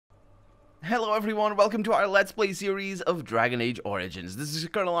Hello everyone, welcome to our Let's Play series of Dragon Age Origins. This is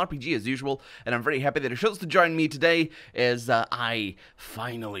Colonel RPG as usual, and I'm very happy that you chose to join me today as I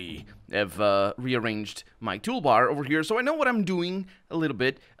finally have rearranged my toolbar over here, so I know what I'm doing a little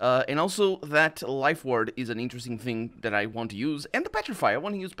bit, and also that Life Ward is an interesting thing that I want to use, and the Petrify. I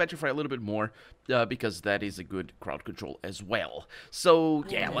want to use Petrify a little bit more, because that is a good crowd control as well. So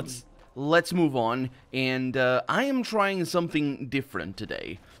yeah, let's move on, and I am trying something different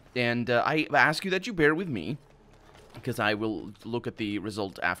today. And I ask you that you bear with me, because I will look at the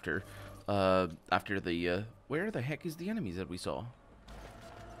result after the, where the heck is the enemies that we saw?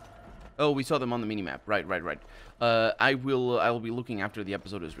 Oh, we saw them on the minimap. Right. I will be looking after the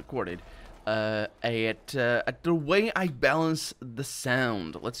episode is recorded, at the way I balance the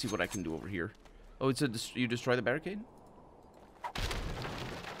sound. Let's see what I can do over here. Oh, it's you destroy the barricade?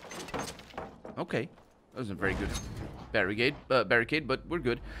 Okay. That wasn't very good barricade, but we're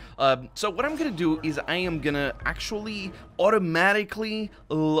good. So what I'm gonna do is I am gonna actually automatically,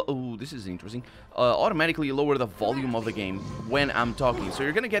 oh, this is interesting, automatically lower the volume of the game when I'm talking. So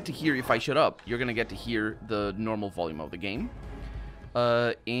you're gonna get to hear, if I shut up, you're gonna get to hear the normal volume of the game.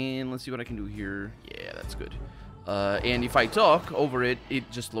 And let's see what I can do here. Yeah, that's good. And if I talk over it,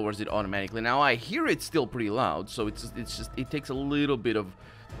 it just lowers it automatically. Now I hear it still pretty loud, so it takes a little bit of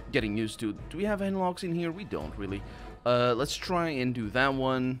getting used to. Do we have handlocks in here? We don't really. Let's try and do that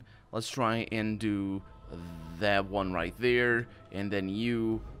one. Let's try and do that one right there. And then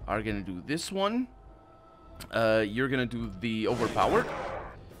you are gonna do this one. You're gonna do the overpower.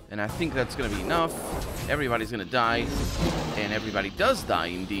 And I think that's gonna be enough. Everybody's gonna die. And everybody does die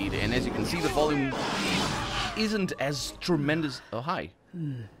indeed. And as you can see, the volume isn't as tremendous. Oh, hi.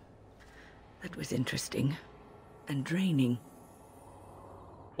 That was interesting. And draining.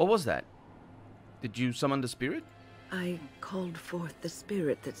 What was that? Did you summon the spirit? I called forth the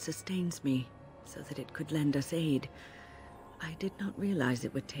spirit that sustains me, so that it could lend us aid. I did not realize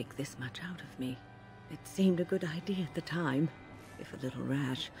it would take this much out of me. It seemed a good idea at the time, if a little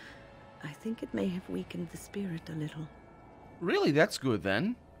rash. I think it may have weakened the spirit a little. Really? That's good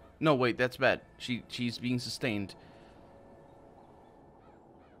then. No, wait, that's bad. She's being sustained.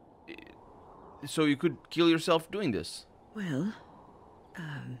 So you could kill yourself doing this? Well,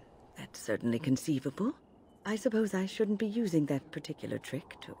 that's certainly conceivable. I suppose I shouldn't be using that particular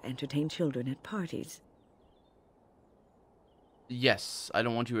trick to entertain children at parties. Yes, I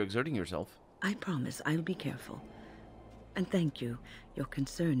don't want you exerting yourself. I promise I'll be careful. And thank you. Your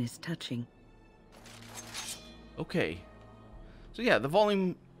concern is touching. Okay. So yeah, the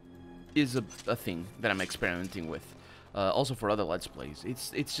volume is a thing that I'm experimenting with. Also for other Let's Plays.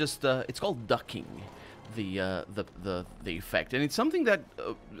 It's just it's called ducking, the effect, and it's something that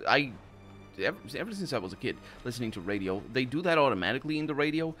ever since I was a kid listening to radio, they do that automatically in the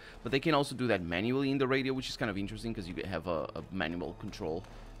radio, but they can also do that manually in the radio, which is kind of interesting because you have a manual control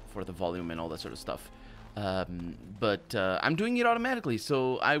for the volume and all that sort of stuff. But I'm doing it automatically,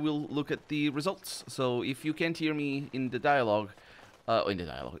 so I will look at the results. So if you can't hear me in the dialogue, in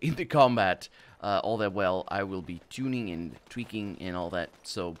the combat all that well, I will be tuning and tweaking and all that,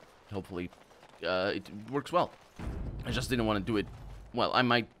 so hopefully it works well. I just didn't want to do it. Well, I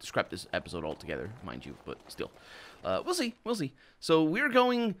might scrap this episode altogether, mind you, but still. We'll see. So we're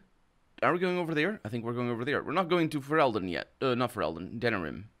going... Are we going over there? I think we're going over there. We're not going to Ferelden yet. Not Ferelden.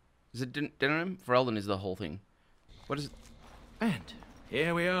 Denerim. Is it Denerim? Ferelden is the whole thing. What is it? And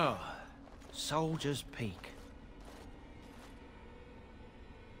here we are. Soldier's Peak.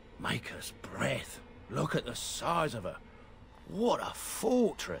 Maker's breath. Look at the size of her. What a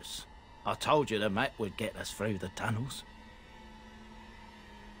fortress. I told you the map would get us through the tunnels.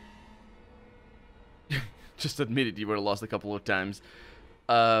 Just admitted you were lost a couple of times.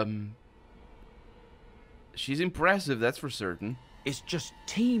 She's impressive, that's for certain. It's just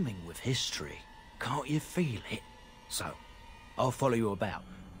teeming with history. Can't you feel it? So, I'll follow you about,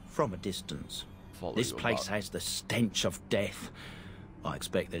 from a distance. This place has the stench of death. I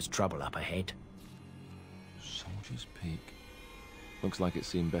expect there's trouble up ahead. Soldier's Peak. Looks like it's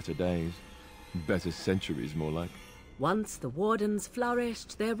seen better days. Better centuries, more like. Once the Wardens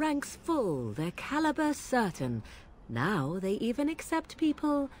flourished, their ranks full, their caliber certain. Now they even accept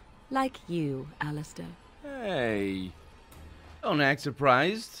people like you, Alistair. Hey. Don't act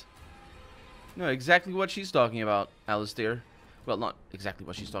surprised. No, exactly what she's talking about, Alistair. Well, not exactly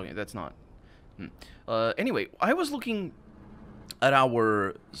what she's talking about. That's not. Anyway, I was looking at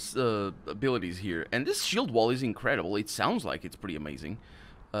our abilities here, and this shield wall is incredible. It sounds like it's pretty amazing.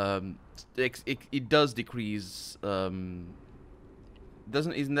 It does decrease. Isn't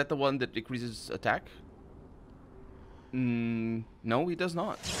that the one that decreases attack? No, it does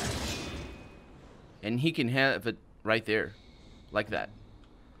not. And he can have it right there. Like that.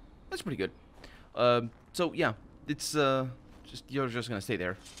 That's pretty good. So, yeah. It's, you're just gonna stay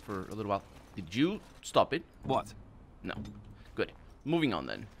there for a little while. Did you stop it? What? No. Good. Moving on,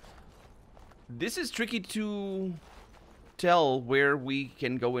 then. This is tricky to tell where we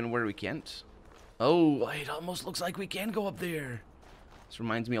can go and where we can't. Oh, it almost looks like we can go up there. This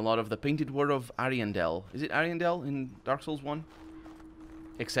reminds me a lot of the Painted World of Ariandel. Is it Ariandel in Dark Souls 1?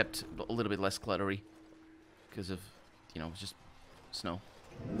 Except a little bit less cluttery. Because of, you know, just snow.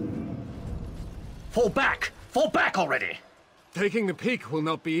 Fall back! Fall back already! Taking the peak will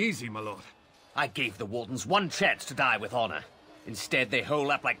not be easy, my lord. I gave the Wardens one chance to die with honor. Instead, they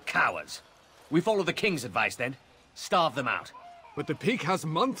hole up like cowards. We follow the King's advice, then. Starve them out. But the peak has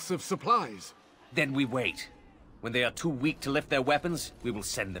months of supplies. Then we wait. When they are too weak to lift their weapons, we will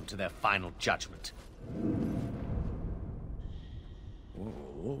send them to their final judgment.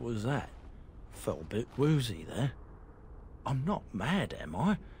 What was that? Felt a bit woozy there. I'm not mad, am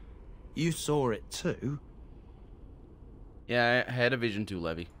I? You saw it too? Yeah, I had a vision too,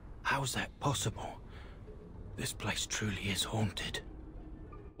 Levy. How's that possible? This place truly is haunted.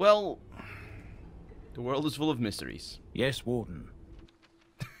 Well, the world is full of mysteries. Yes, Warden.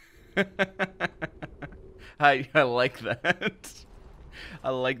 I like that. I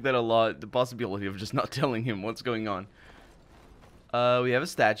like that a lot. The possibility of just not telling him what's going on. We have a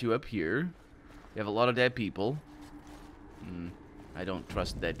statue up here. We have a lot of dead people. I don't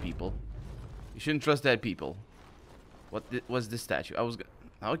trust dead people. You shouldn't trust dead people. What was this statue?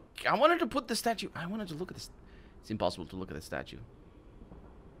 I wanted to put the statue. I wanted to look at this. It's impossible to look at the statue.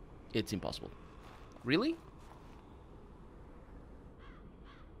 It's impossible. Really?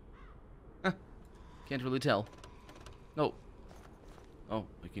 Huh. Can't really tell. No. Oh,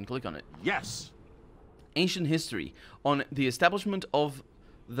 I can click on it. Yes! Ancient history on the establishment of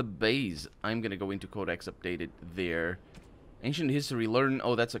the base. I'm gonna go into Codex Updated there. Ancient history, learn.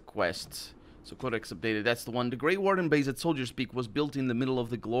 Oh, that's a quest. So Codex Updated, that's the one. The Grey Warden base at Soldier's Peak was built in the middle of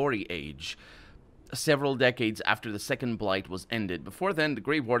the Glory Age, several decades after the Second Blight was ended. Before then, the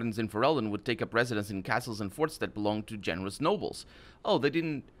Grey Wardens in Ferelden would take up residence in castles and forts that belonged to generous nobles. Oh, they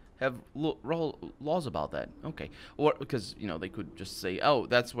didn't have laws about that. Okay. Or, because, you know, they could just say, oh,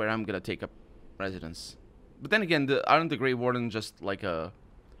 that's where I'm gonna take up residence. But then again, aren't the Grey Wardens just like a...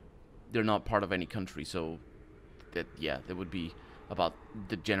 They're not part of any country, so... that yeah, that would be about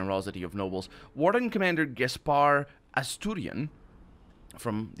the generosity of nobles. Warden Commander Gaspar Asturian,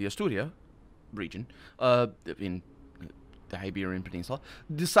 from the Asturia region, in the Iberian Peninsula,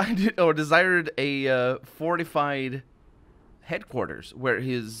 desired a fortified headquarters where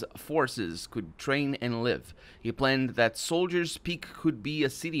his forces could train and live. He planned that Soldier's Peak could be a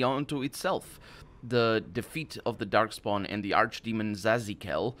city unto itself. The defeat of the Darkspawn and the archdemon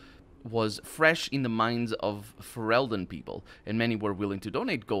Zazikel was fresh in the minds of Ferelden people, and many were willing to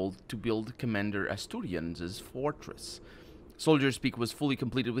donate gold to build Commander Asturian's fortress. Soldier's Peak was fully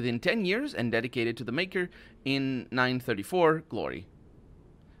completed within 10 years and dedicated to the Maker in 934 Glory.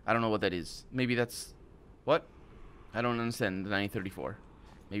 I don't know what that is. Maybe that's... What? I don't understand the 934.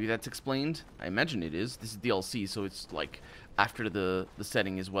 Maybe that's explained? I imagine it is. This is DLC, so it's like after the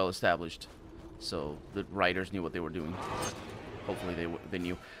setting is well established. So the writers knew what they were doing. Hopefully they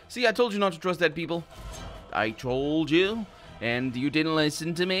knew. See, I told you not to trust dead people. I told you, and you didn't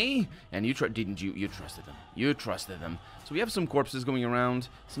listen to me. And you didn't you? You trusted them. You trusted them. So we have some corpses going around,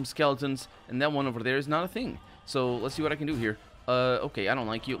 some skeletons, and that one over there is not a thing. So let's see what I can do here. Okay, I don't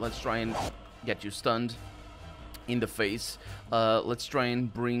like you. Let's try and get you stunned in the face. Let's try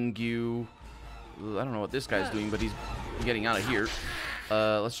and bring you... I don't know what this guy's doing, but he's getting out of here.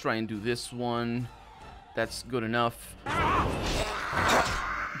 Let's try and do this one. That's good enough.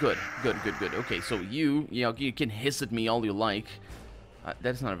 Good. Okay, so you can hiss at me all you like.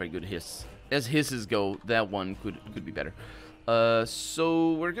 That's not a very good hiss. As hisses go, that one could be better.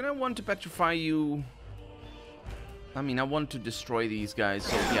 So we're gonna want to petrify you. I mean, I want to destroy these guys,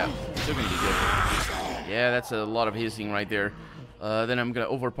 so yeah, they're gonna be good. Yeah, that's a lot of hissing right there. Then I'm gonna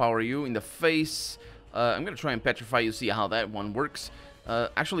overpower you in the face. I'm gonna try and petrify you, see how that one works.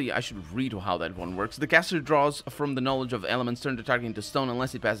 Actually, I should read how that one works. The caster draws from the knowledge of elements, turn the target into stone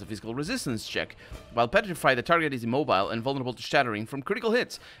unless it passes a physical resistance check. While petrified, the target is immobile and vulnerable to shattering from critical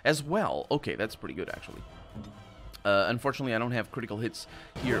hits as well. Okay, that's pretty good, actually. Unfortunately, I don't have critical hits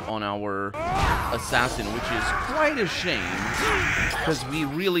here on our assassin, which is quite a shame, because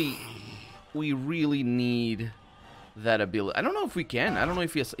we really need that ability. I don't know if we can. I don't know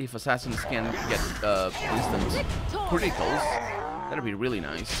if assassins can get instant criticals. That'd be really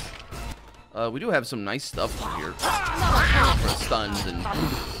nice. We do have some nice stuff here for stuns. And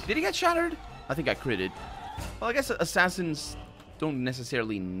did he get shattered? I think I critted. Well, I guess assassins don't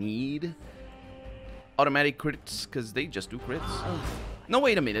necessarily need automatic crits, because they just do crits. No,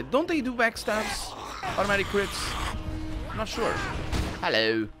 wait a minute. Don't they do backstabs? Automatic crits? I'm not sure.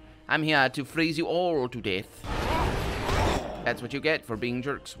 Hello. I'm here to freeze you all to death. That's what you get for being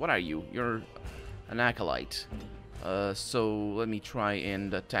jerks. What are you? You're an acolyte. So let me try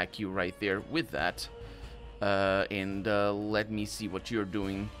and attack you right there with that. And let me see what you're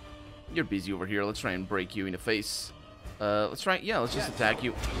doing. You're busy over here. Let's try and break you in the face. Let's just attack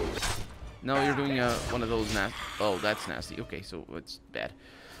you. No, you're doing one of those oh, that's nasty. Okay, so it's bad.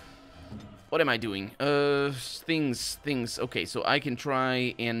 What am I doing? Things. Okay, so I can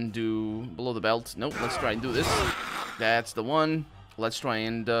try and do below the belt. Nope, let's try and do this. That's the one. Let's try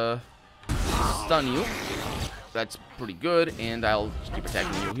and stun you. That's pretty good, and I'll just keep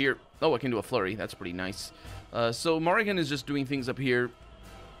attacking you here. Oh, I can do a flurry. That's pretty nice. So Morrigan is just doing things up here.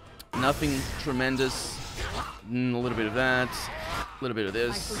 Nothing tremendous. A little bit of that. A little bit of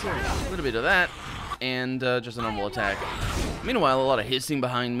this. A little bit of that. And just a normal attack. Meanwhile, a lot of hissing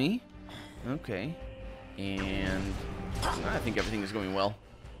behind me. Okay. And I think everything is going well.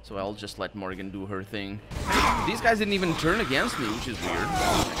 So I'll just let Morrigan do her thing. These guys didn't even turn against me, which is weird.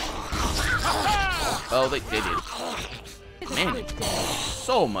 Oh, they did. Man,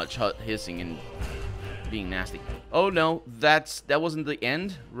 so much hissing and being nasty. Oh no, that wasn't the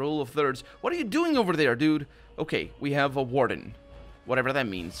end. Roll of thirds. What are you doing over there, dude? Okay, we have a warden, whatever that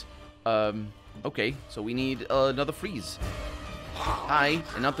means. Okay, so we need another freeze. Hi,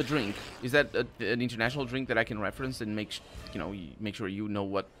 and not the drink. Is that an international drink that I can reference and make sure you know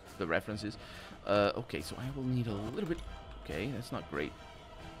what the reference is? Okay, so I will need a little bit. Okay, that's not great.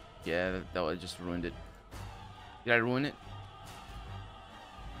 Yeah, I just ruined it. Did I ruin it?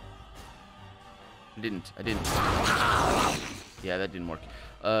 I didn't. Yeah, that didn't work.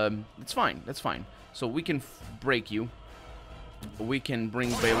 It's fine. That's fine. So we can break you. We can bring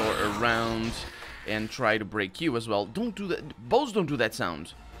Baylor around and try to break you as well. Don't do that. Bows don't do that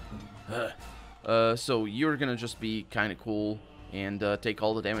sound. So you're gonna just be kind of cool and take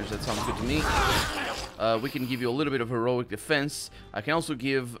all the damage. That sounds good to me. We can give you a little bit of heroic defense. I can also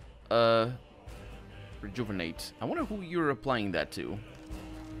give rejuvenate. I wonder who you're applying that to.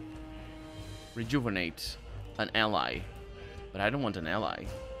 Rejuvenate an ally. But I don't want an ally.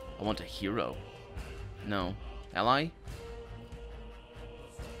 I want a hero. No. Ally?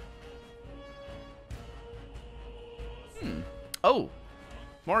 Oh!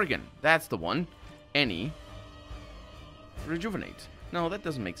 Morrigan. That's the one. Any. Rejuvenate. No, that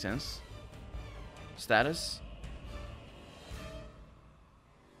doesn't make sense. Status?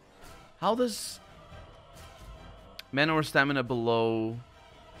 How does mana or stamina below...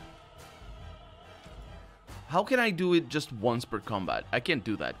 How can I do it just once per combat? I can't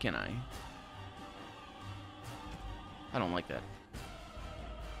do that, can I? I don't like that.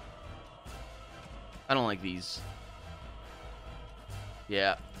 I don't like these.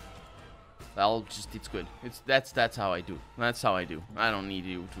 Yeah. It's good. That's how I do. That's how I do. I don't need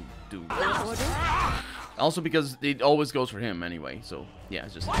you to do that. Also because it always goes for him anyway, so yeah,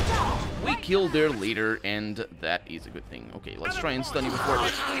 it's just... We killed their leader, and that is a good thing. Okay, let's try and stun you before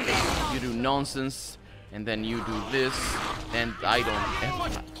you do nonsense. And then you do this, and I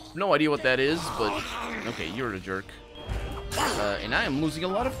have no idea what that is, but okay, you're a jerk. And I am losing a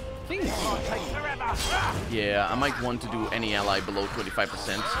lot of things. Yeah, I might want to do any ally below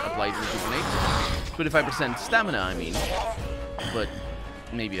 25% applied rejuvenate. 25% stamina, I mean. But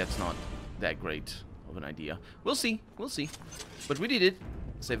maybe that's not that great of an idea. We'll see, we'll see. But we did it.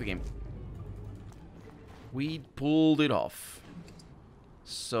 Save the game. We pulled it off.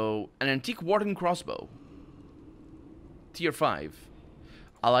 So, an antique Warden crossbow. Tier 5.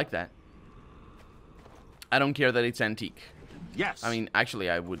 I like that. I don't care that it's antique. Yes. I mean, actually,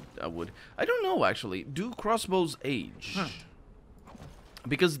 I would. I don't know, actually. Do crossbows age?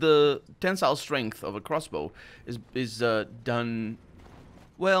 Because the tensile strength of a crossbow is done...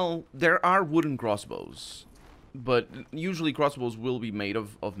 Well, there are wooden crossbows. But usually crossbows will be made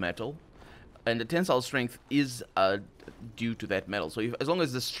of metal. And the tensile strength is due to that metal. So as long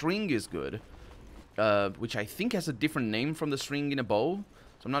as the string is good, which I think has a different name from the string in a bow.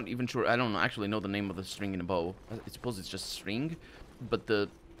 So I'm not even sure. I don't actually know the name of the string in a bow. I suppose it's just string. But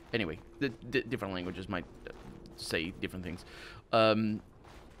anyway, the different languages might say different things.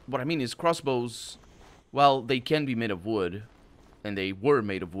 What I mean is crossbows, while they can be made of wood, and they were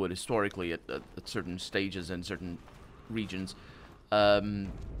made of wood historically at certain stages and certain regions,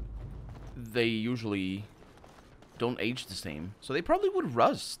 they usually don't age the same. So they probably would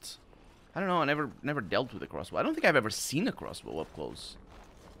rust. I don't know, I never dealt with a crossbow. I don't think I've ever seen a crossbow up close.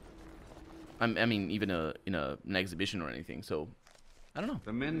 I mean, even in an exhibition or anything. So, I don't know.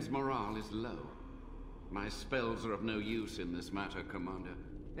 The men's morale is low. My spells are of no use in this matter, Commander.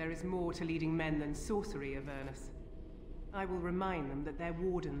 There is more to leading men than sorcery, Avernus. I will remind them that they're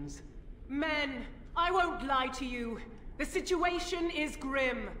wardens. Men, I won't lie to you. The situation is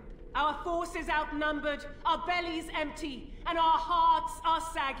grim. Our forces outnumbered, our bellies empty, and our hearts are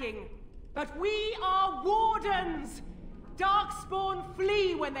sagging. But we are wardens! Darkspawn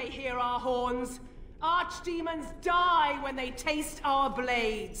flee when they hear our horns. Archdemons die when they taste our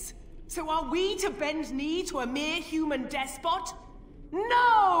blades. So are we to bend knee to a mere human despot?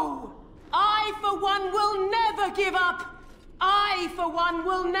 No! I, for one, will never give up! I, for one,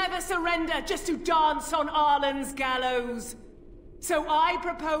 will never surrender just to dance on Arlen's gallows. So I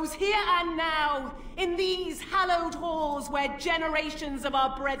propose here and now, in these hallowed halls where generations of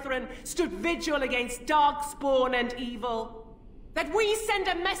our brethren stood vigil against darkspawn and evil, that we send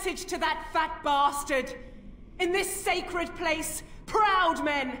a message to that fat bastard. In this sacred place, proud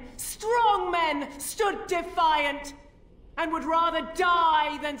men, strong men stood defiant, and would rather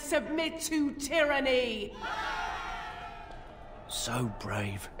die than submit to tyranny. So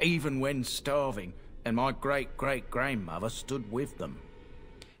brave, even when starving. And my great-great-grandmother stood with them.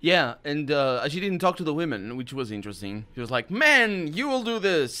 Yeah, and she didn't talk to the women, which was interesting. She was like, "Men, you will do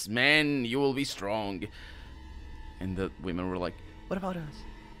this. Men, you will be strong." And the women were like, "What about us?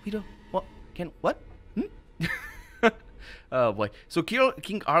 We don't... What? Oh, boy. So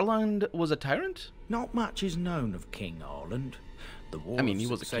King Arland was a tyrant? Not much is known of King Arland. The war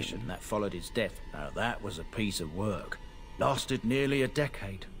of succession that followed his death, now that was a piece of work. Lasted nearly a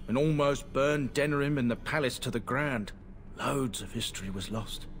decade, and almost burned Denerim and the palace to the ground. Loads of history was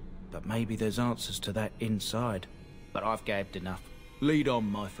lost, but maybe there's answers to that inside. But I've gabbed enough. Lead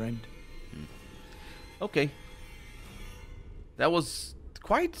on, my friend. Okay. That was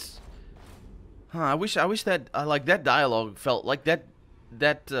quite... I wish that, like, that dialogue felt like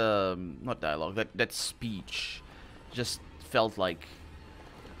not dialogue, that speech just felt like,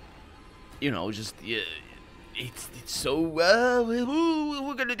 you know, just... It's so we're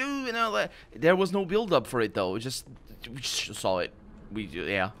gonna do, you know, like, there was no build up for it though. We just saw it.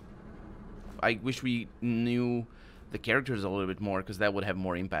 I wish we knew the characters a little bit more, because that would have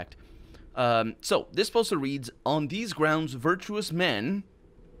more impact. So this poster reads, "On these grounds, virtuous men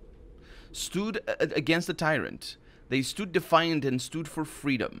stood against the tyrant. They stood defiant and stood for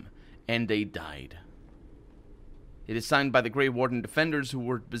freedom, and they died. It is signed by the Grey Warden defenders who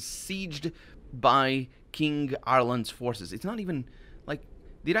were besieged by King Arland's forces." It's not even, like,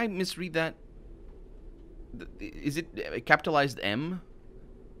 did I misread that? Is it a capitalized M?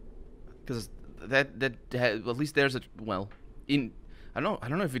 Because that at least there's a, well, in, I don't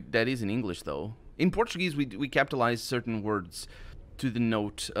know if that is in English though. In Portuguese we capitalize certain words to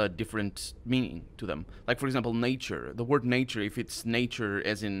denote a different meaning to them. Like, for example, nature. The word nature, if it's nature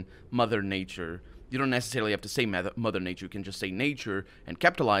as in Mother Nature, you don't necessarily have to say Mother Nature. You can just say nature and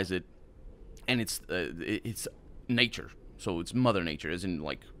capitalize it, and it's nature. So it's Mother Nature, as in,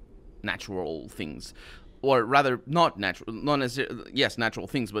 like, natural things. Or rather, not necessarily, yes, natural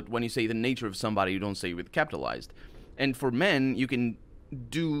things, but when you say the nature of somebody, you don't say with capitalized. And for men, you can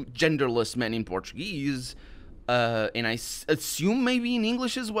do genderless men in Portuguese, and I assume maybe in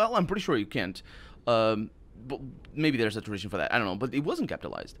English as well. I'm pretty sure you can't. But maybe there's a tradition for that. I don't know, but it wasn't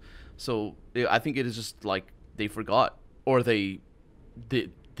capitalized. So I think it is just like they forgot, or they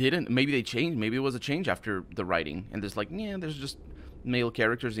didn't. Maybe they changed. Maybe it was a change after the writing, and there's like, yeah, there's just male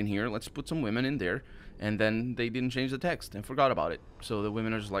characters in here. Let's put some women in there. And then they didn't change the text and forgot about it. So the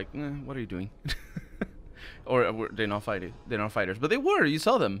women are just like, what are you doing? Or they're not fighters. They're not fighters. But they were. You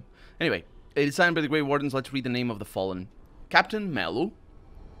saw them. Anyway, it is signed by the Grey Wardens. Let's read the name of the fallen. Captain Melo.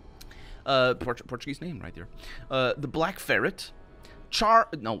 Portuguese name right there. The Black Ferret. Chair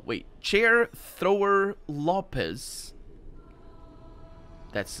Thrower Lopez.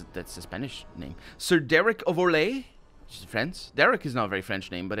 That's a Spanish name. Sir Derek of Orlais. French. Derek is not a very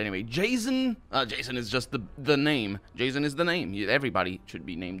French name, but anyway, Jason. Jason is just the name. Jason is the name. Everybody should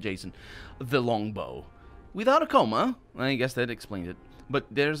be named Jason. The Longbow, without a comma. I guess that explains it. But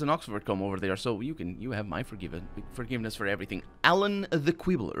there's an Oxford comma over there, so you have my forgiveness for everything. Alan the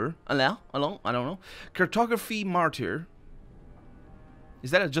Quibbler. Hello? I don't know. Cartography Martyr.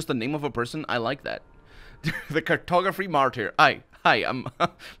 Is that just the name of a person? I like that. The Cartography Martyr. Hi,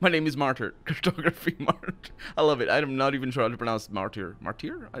 my name is Martyr. Cartography Martyr. I love it. I'm not even sure how to pronounce Martyr.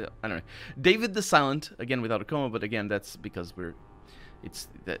 Martyr? I don't know. David the Silent, again without a comma, but again that's because it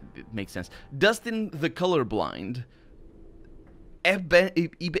makes sense. Dustin the Colorblind.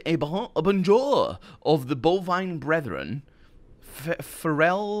 Bonjour of the Bovine Brethren.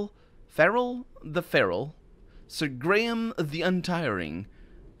 Pharrell Farrell the Feral, Sir Graham the Untiring,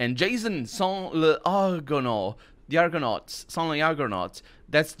 and Jason sans le Argonaut, the Argonauts, sans les Argonauts.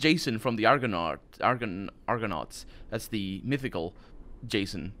 That's Jason from the Argonauts. That's the mythical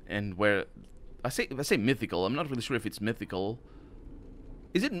Jason, and where I say mythical, I'm not really sure if it's mythical.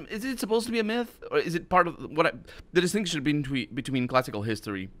 Is it supposed to be a myth, or is it part of the distinction between classical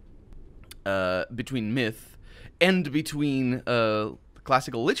history, between myth, and between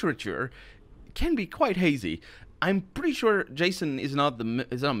classical literature, can be quite hazy. I'm pretty sure Jason is not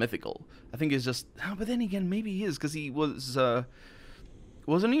mythical. I think it's just, but then again, maybe he is, because he wasn't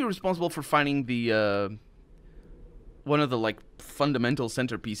he responsible for finding the one of the like fundamental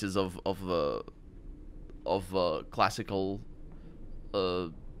centerpieces of classical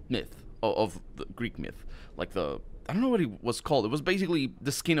myth, of the Greek myth, like I don't know what it was called. It was basically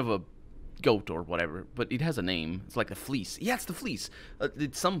the skin of a goat or whatever, but it has a name. It's like a fleece. Yeah, it's the fleece.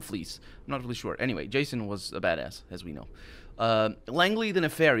 It's some fleece. I'm not really sure. Anyway, Jason was a badass, as we know. Langley the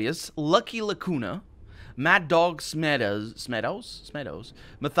Nefarious, Lucky Lacuna, Mad Dog Smeadows,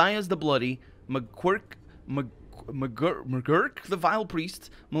 Matthias the Bloody, McGurk the Vile Priest,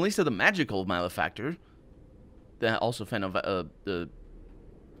 Melissa the Magical Malefactor, also fan of the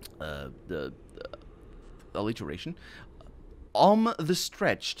alliteration, the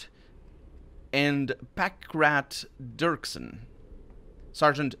Stretched, and Packrat Dirksen,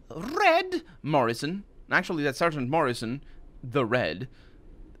 Sergeant Red Morrison. Actually, that's Sergeant Morrison, the Red.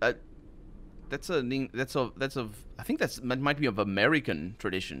 I think that might be of American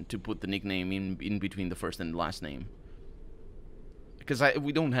tradition to put the nickname in between the first and last name, because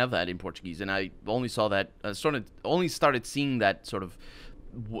we don't have that in Portuguese, and I only saw that started seeing that sort of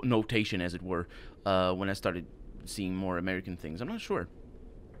notation, as it were, when I started seeing more American things. I'm not sure.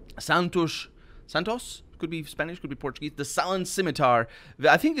 Santos could be Spanish, could be Portuguese. The Silent Scimitar.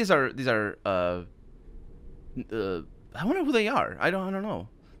 I think these are. I wonder who they are. I don't know.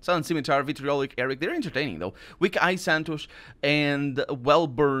 Silent Scimitar, Vitriolic Eric. They're entertaining though. Wick Eye Santos and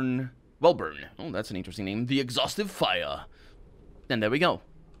Wellburn. Oh, that's an interesting name. The Exhaustive Fire. And there we go.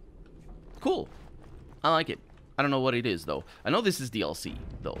 Cool. I like it. I don't know what it is though. I know this is DLC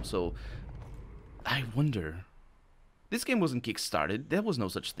though, so I wonder. This game wasn't kickstarted. There was no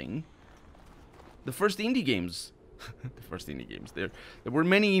such thing. The first indie games. There were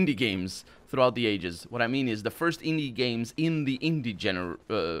many indie games throughout the ages. What I mean is the first indie games in the indie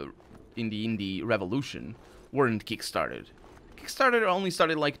revolution weren't kickstarted. Kickstarter only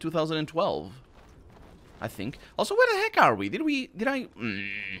started like 2012, I think. Also, where the heck are we?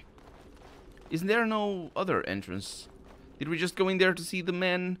 Isn't there no other entrance? Did we just go in there to see the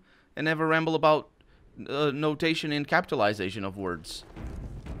men and never ramble about notation and capitalization of words?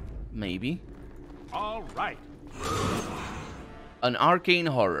 Maybe. All right. An arcane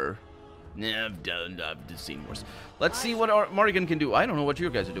horror. Nah, I've seen worse. Let's see what Morrigan can do. I don't know what you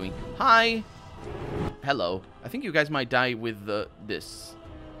guys are doing. Hi. Hello. I think you guys might die with this.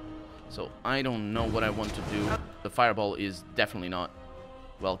 So I don't know what I want to do. The fireball is definitely not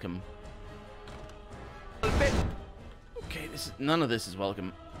welcome. Okay, none of this is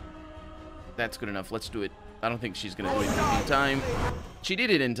welcome. That's good enough. Let's do it. I don't think she's gonna do it in time. She did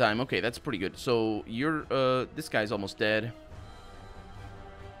it in time. Okay, that's pretty good. So you're this guy's almost dead.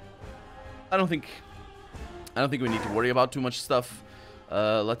 I don't think we need to worry about too much stuff.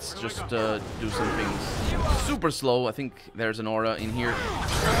 Let's just do some things super slow. I think there's an aura in here.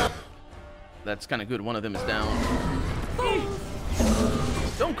 That's kind of good. One of them is down.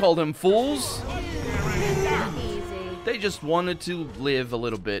 Don't call them fools. They just wanted to live a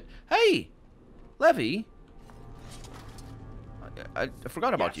little bit. Hey, Levy. I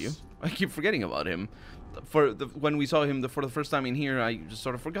forgot about you. I keep forgetting about him. When we saw him for the first time in here, I just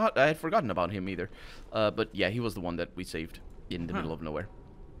sort of forgot. I had forgotten about him either. But yeah, he was the one that we saved in the middle of nowhere.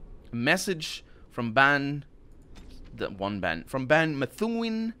 A message from Ban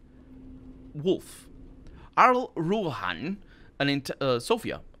Methuen Wolf. Arl Ruhan and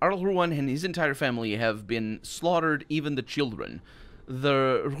Sophia. Arl Ruhan and his entire family have been slaughtered, even the children.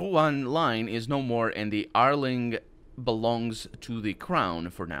 The Ruhan line is no more, and the Arling belongs to the crown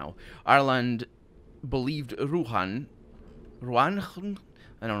for now. Ireland believed Ruhan,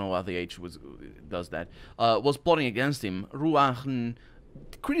 I don't know why the H does that, was plotting against him. Ruhan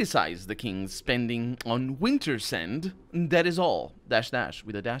criticized the king's spending on Wintersend. That is all. --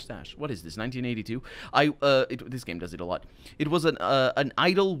 with a -- What is this? 1982. This game does it a lot. It was an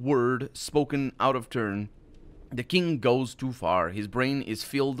idle word spoken out of turn. The king goes too far. His brain is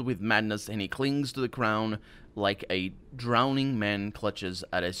filled with madness, and he clings to the crown like a drowning man clutches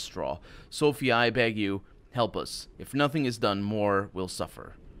at a straw. Sophia, I beg you, help us. If nothing is done, more will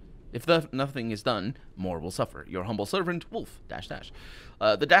suffer. If nothing is done, more will suffer. Your humble servant, Wolf, --. The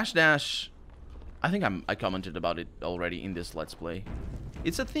 --, I think I commented about it already in this Let's Play.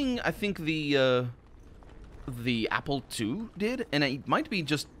 It's a thing I think the Apple II did, and it might be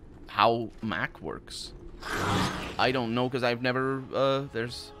just how Mac works. I don't know, because I've never,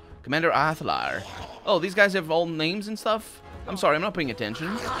 there's Commander Athlar. Oh, these guys have all names and stuff? I'm sorry, I'm not paying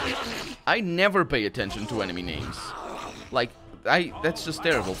attention. I never pay attention to enemy names. Like, that's just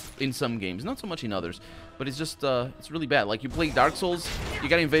terrible in some games, not so much in others. But it's just, it's really bad. Like, you play Dark Souls, you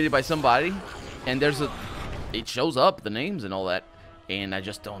get invaded by somebody, and it shows up, the names and all that, and I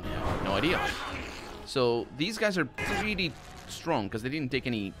just don't have no idea. So, these guys are pretty strong, because they didn't take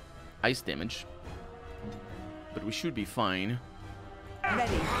any ice damage. But we should be fine.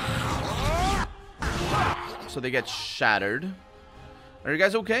 Ready. So they get shattered. Are you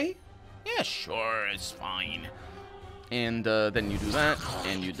guys okay? Yeah, sure, it's fine. And then you do that,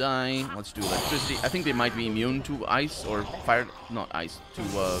 and you die. Let's do electricity. I think they might be immune to ice or fire. Not ice.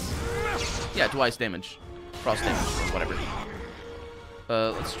 Yeah, to ice damage. Frost damage, or whatever.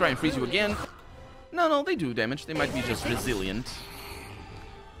 Let's try and freeze you again. No, they do damage. They might be just resilient.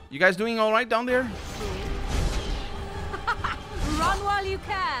 You guys doing alright down there? Run while you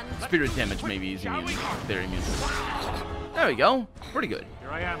can. Spirit damage maybe is immune. They're immune. There we go. Pretty good. Here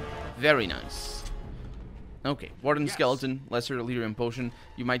I am. Very nice. Okay, Warden Skeleton, Lesser Elerium Potion.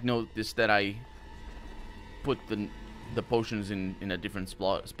 You might notice that I put the potions in a different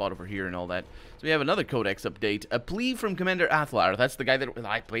spot over here and all that. So we have another Codex update. A plea from Commander Athlar. That's the guy that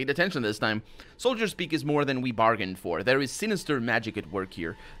I paid attention this time. Soldiers speak is more than we bargained for. There is sinister magic at work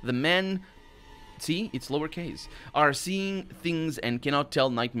here. The men... See, it's lowercase. Are seeing things and cannot tell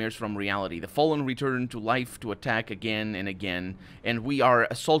nightmares from reality. The fallen return to life to attack again and again, and we are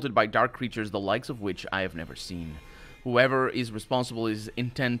assaulted by dark creatures the likes of which I have never seen. Whoever is responsible is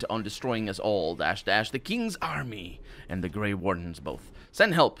intent on destroying us all, --. The King's army and the Grey Wardens both.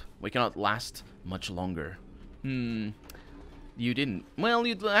 Send help. We cannot last much longer. You didn't. Well,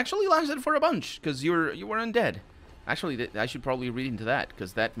 you actually lasted for a bunch, because you were undead. Actually, I should probably read into that,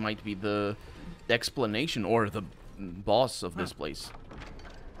 because that might be the explanation, or the boss of this place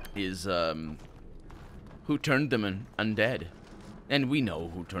is who turned them undead. And we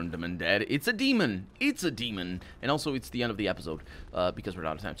know who turned them undead. It's a demon. It's a demon. And also, it's the end of the episode, because we're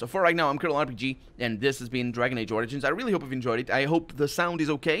out of time. So for right now, I'm Colonel RPG, and this has been Dragon Age Origins. I really hope you've enjoyed it. I hope the sound is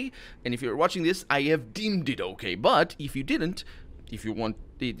okay. And if you're watching this, I have deemed it okay. But if you didn't, if you want,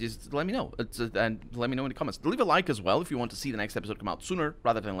 just let me know. And let me know in the comments. Leave a like as well if you want to see the next episode come out sooner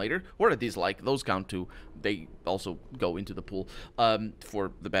rather than later. Or a dislike. Those count too. They also go into the pool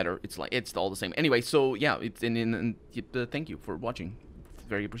for the better. It's all the same. Anyway, so yeah, thank you for watching.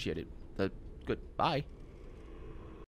 Very appreciated. Good. Bye.